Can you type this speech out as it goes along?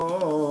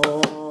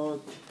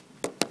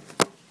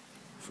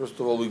First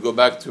of all, we go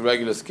back to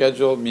regular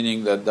schedule,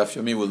 meaning that Daf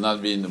Yomi will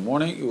not be in the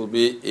morning, it will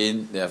be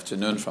in the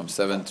afternoon from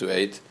 7 to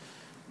 8,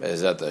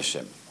 Be'ezat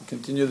Hashem. We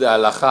continue the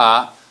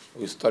halacha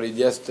we studied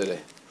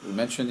yesterday. We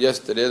mentioned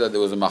yesterday that there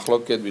was a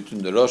machloket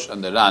between the Rosh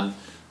and the Ran,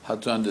 how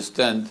to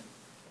understand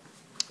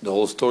the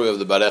whole story of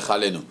the Barech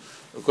Alenu.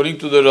 According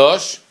to the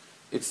Rosh,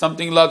 it's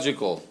something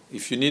logical.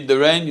 If you need the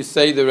rain, you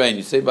say the rain.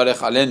 You say Barech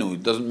Alenu,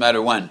 it doesn't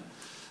matter when.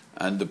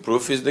 And the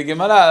proof is the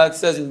Gemara that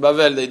says in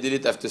Bavel they did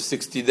it after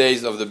 60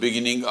 days of the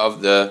beginning of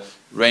the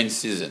rain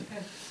season.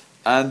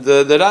 And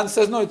the Ran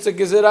says no, it's a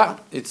gezerah.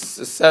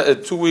 It's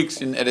 2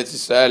 weeks in Eretz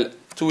Israel,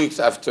 2 weeks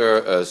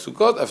after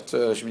Sukkot,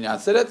 after Shmini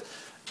Atzeret,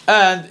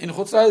 and in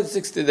Chutz La'aretz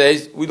 60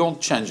 days. We don't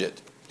change it.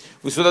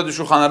 We saw that the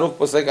Shulchan Aruch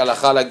posek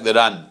halacha like the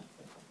Ran.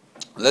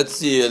 Let's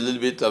see a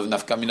little bit of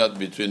nafkaminot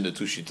between the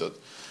two shitot.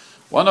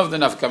 One of the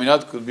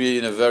nafkaminot could be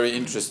in a very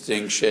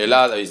interesting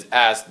she'ela that is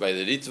asked by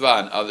the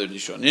Ritva and other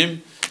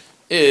Rishonim.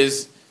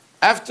 Is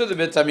after the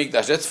Bet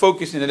HaMikdash. Let's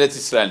focus in Eretz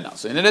Israel now.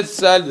 So in Eretz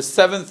Israel, the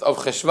 7th of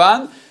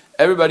Cheshvan,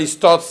 everybody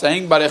starts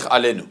saying Barech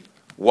Alenu.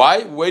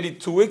 Why? Waited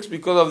 2 weeks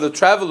because of the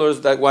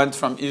travelers that went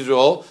from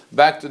Israel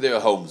back to their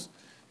homes.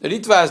 The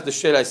Ritva asked the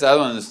Sheila, I said, I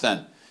don't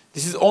understand.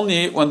 This is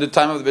only when the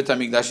time of the Bet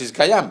HaMikdash is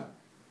Kayam.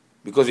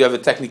 Because you have a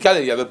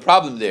technicality, you have a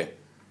problem there.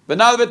 But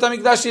now the Bet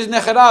HaMikdash is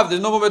Necherav,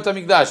 there's no more Bet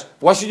HaMikdash.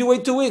 Why should you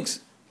wait 2 weeks?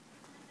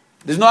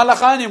 There's no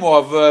halacha anymore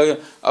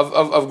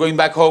of going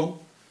back home.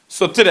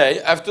 So today,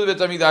 after the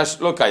Bet HaMikdash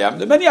lo kayam,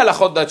 there are many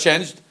halachot that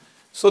changed.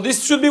 So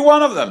this should be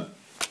one of them.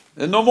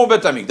 There's no more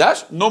Bet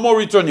HaMikdash, no more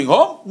returning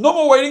home, no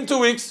more waiting 2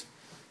 weeks.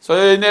 So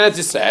in Eretz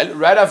Yisrael,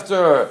 right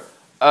after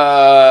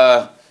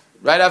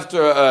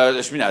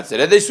Shmini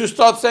Atzeret, they should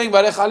start saying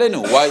Barech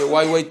Alenu.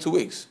 Why wait 2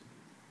 weeks?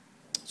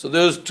 So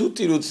there's two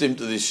tirutzim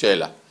to this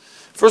sheila.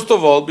 First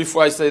of all,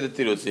 before I say the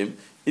tirutzim,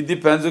 it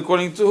depends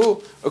according to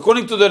who.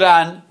 According to the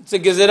Ran, it's a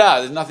gezerah.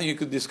 There's nothing you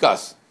could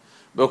discuss.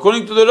 But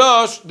according to the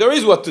Rosh, there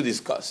is what to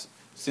discuss.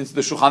 Since the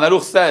Shulchan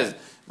Aruch says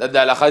that the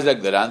halacha is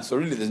like the Ran, so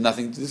really there's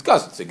nothing to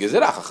discuss. It's a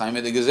gezerah. Chacham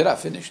made a gezerah,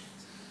 finished.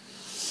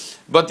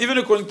 But even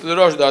according to the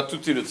Rosh, there are two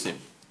tirutzim.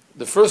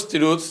 The first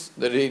tirutz,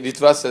 the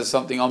Ritva says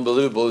something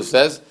unbelievable. It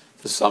says,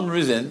 for some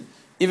reason,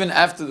 even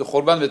after the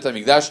Chorban Bet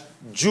HaMikdash,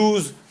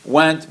 Jews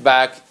went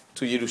back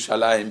to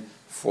Yerushalayim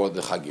for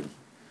the Chagim.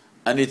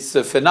 And it's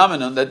a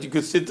phenomenon that you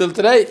could see till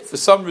today. For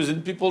some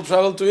reason, people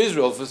travel to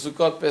Israel for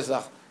Sukkot,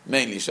 Pesach.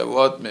 Mainly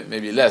Shavuot,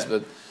 maybe less,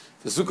 but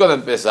for Sukkot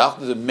and Pesach,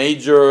 there's a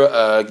major,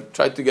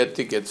 try to get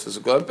tickets for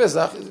Sukkot and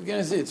Pesach, you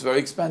can see it's very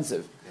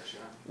expensive.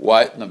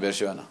 Why? No,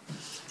 Beersheba no.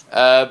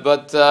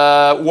 But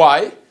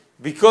why?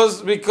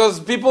 Because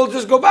people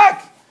just go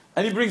back.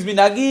 And he brings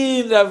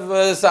minagim,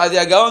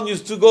 Saadia Gaon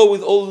used to go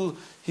with all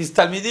his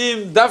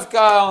Talmidim,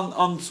 Davka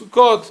on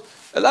Sukkot.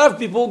 A lot of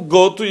people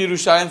go to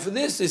Yerushalayim for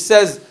this. He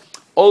says,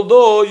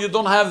 although you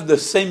don't have the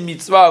same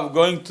mitzvah of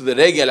going to the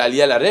Regel,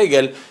 Aliyah la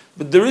Regel,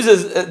 but there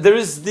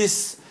is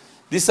this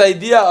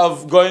idea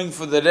of going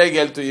for the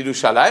regel to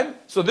Yerushalayim.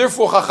 So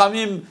therefore,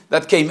 Chachamim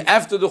that came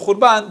after the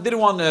Churban didn't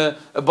want to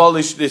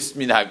abolish this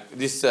minhag,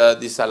 this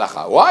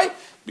halacha. Why?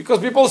 Because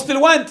people still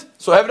went.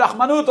 So have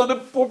Rahmanut on the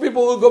poor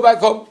people who go back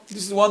home.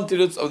 This is one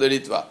tirutz of the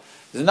Ritva.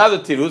 There's another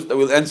tirutz that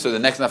will answer the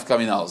next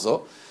nafkamina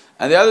also.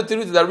 And the other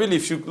tirutz that really,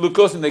 if you look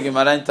close in the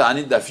Gemara in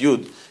Ta'anit Daf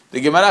Yud,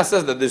 the Gemara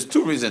says that there's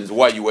 2 reasons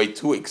why you wait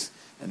 2 weeks.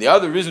 And the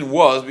other reason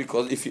was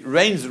because if it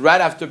rains right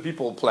after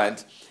people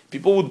plant,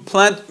 people would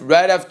plant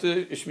right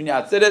after Shmini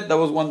Atzeret. That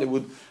was when they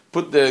would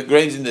put the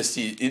grains in the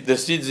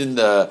seeds in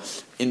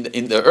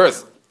the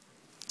earth.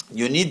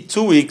 You need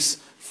 2 weeks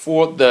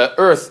for the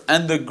earth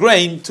and the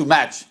grain to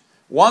match.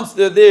 Once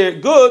they're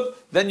good,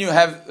 then you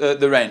have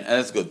the rain, and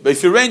that's good. But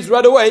if it rains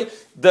right away,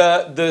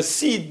 the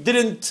seed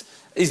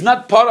is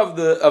not part of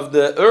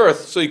the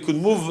earth, so it could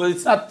move.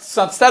 It's not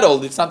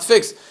settled. It's not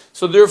fixed.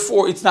 So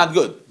therefore, it's not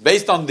good.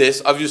 Based on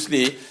this,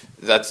 obviously,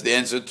 that's the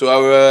answer to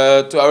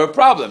our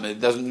problem. It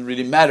doesn't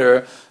really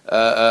matter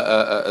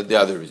the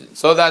other reason.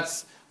 So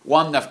that's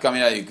one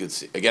nafkamina you could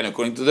see. Again,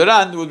 according to the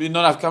Ran, there would be no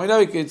nafkamina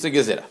because it's a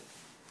gezerah.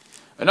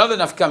 Another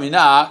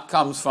nafkamina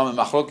comes from a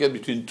machloket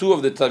between 2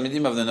 of the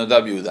Talmidim of the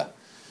Nodab Yehuda.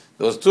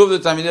 Those 2 of the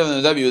Talmidim of the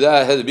Nodab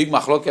Yehuda had a big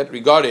machloket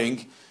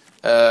regarding,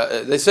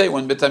 they say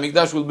when Bet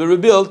HaMikdash will be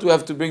rebuilt, we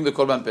have to bring the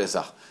Korban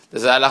Pesach.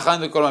 There's a halacha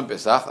in the Korban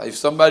Pesach. If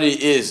somebody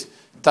is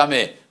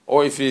tameh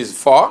or if he is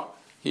far,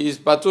 he is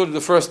patur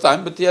the first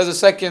time, but he has a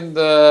second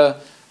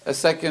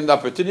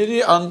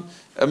opportunity on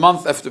a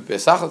month after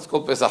Pesach. It's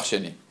called Pesach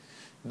Sheni.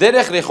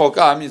 Derech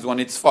Rechoka means when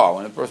it's far,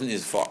 when a person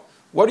is far.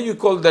 What do you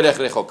call Derech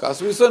Rechoka?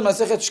 So we saw in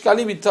Masechet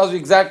Shkalim, it tells you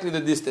exactly the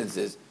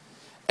distances.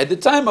 At the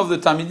time of the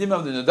Talmidim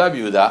of the Nodab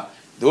Yehuda,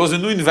 there was a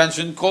new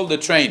invention called the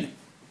train.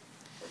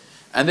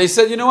 And they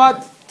said, you know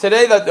what?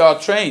 Today that there are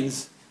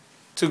trains,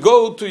 to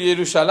go to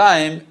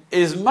Yerushalayim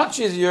is much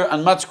easier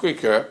and much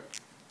quicker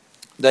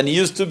than it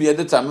used to be at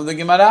the time of the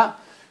Gemara.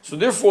 So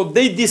therefore,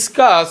 they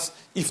discuss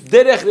if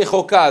Derech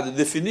Rechoka, the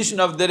definition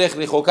of Derech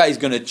Rechoka is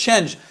going to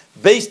change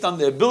based on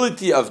the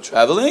ability of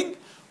traveling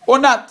or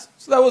not.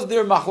 So that was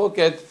their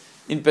machloket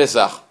in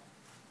Pesach.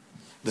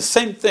 The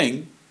same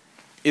thing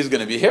is going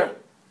to be here.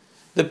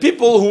 The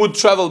people who would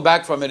travel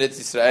back from Eretz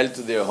Israel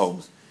to their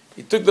homes,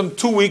 it took them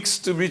 2 weeks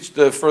to reach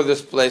the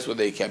furthest place where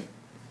they came.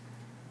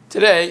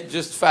 Today,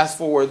 just fast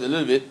forward a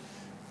little bit,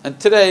 and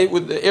today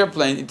with the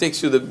airplane, it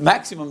takes you the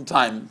maximum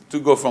time to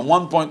go from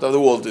one point of the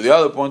world to the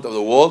other point of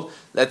the world.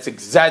 Let's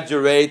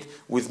exaggerate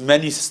with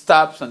many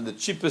stops and the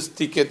cheapest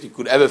ticket you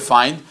could ever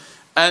find.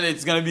 And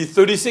it's going to be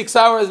 36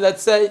 hours,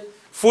 let's say.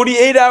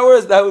 48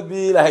 hours, that would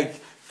be like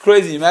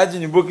crazy.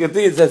 Imagine you book a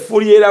ticket, it says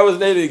 48 hours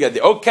later you get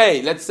there.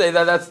 Okay, let's say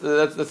that's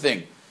the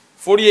thing.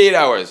 48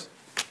 hours.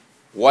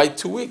 Why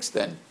 2 weeks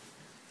then?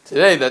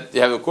 Today, that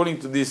you have, according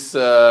to this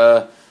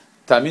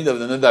Talmid of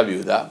the Nadav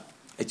Yehuda,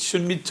 it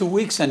shouldn't be 2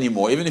 weeks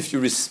anymore. Even if you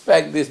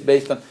respect this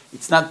based on,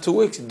 it's not 2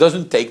 weeks. It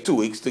doesn't take 2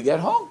 weeks to get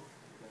home.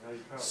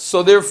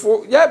 So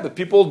therefore, but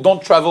people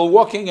don't travel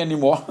walking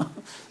anymore.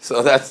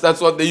 So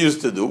that's what they used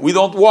to do. We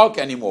don't walk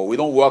anymore. We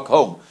don't walk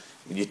home.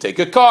 You take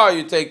a car,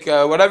 you take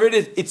whatever it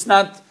is. It's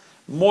not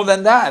more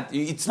than that.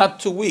 It's not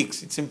 2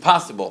 weeks. It's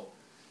impossible.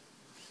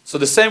 So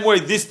the same way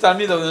this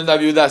Talmid of the Nadav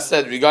Yehuda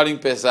said regarding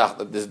Pesach,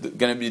 that there's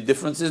going to be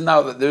differences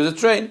now that there's a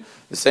train,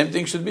 the same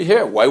thing should be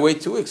here. Why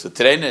wait 2 weeks? The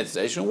train,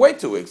 they shouldn't wait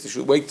 2 weeks. They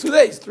should wait 2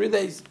 days, 3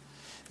 days.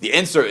 The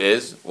answer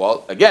is,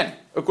 well, again,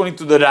 according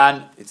to the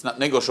Ran, it's not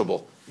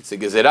negotiable. It's a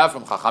gezerah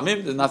from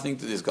Chachamim, there's nothing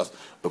to discuss.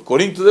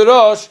 According to the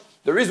Rosh,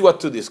 there is what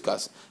to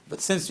discuss.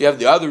 But since you have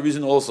the other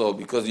reason also,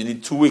 because you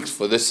need 2 weeks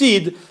for the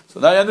seed, so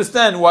now you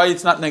understand why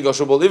it's not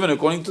negotiable, even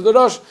according to the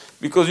Rosh,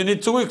 because you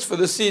need 2 weeks for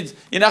the seeds.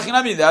 In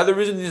Achinami, the other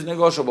reason is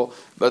negotiable,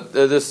 but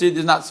the seed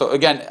is not. So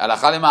again,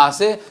 Halakha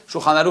L'Maaseh,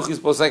 Shulchan Aruch is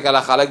posek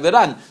Halakha like the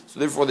Ran. So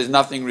therefore there's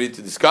nothing really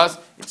to discuss.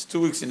 It's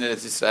 2 weeks in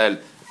Eretz Israel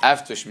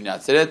after Shmini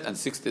Atzeret, and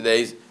 60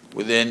 days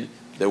within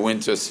the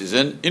winter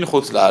season in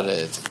Chutz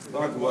La'aretz.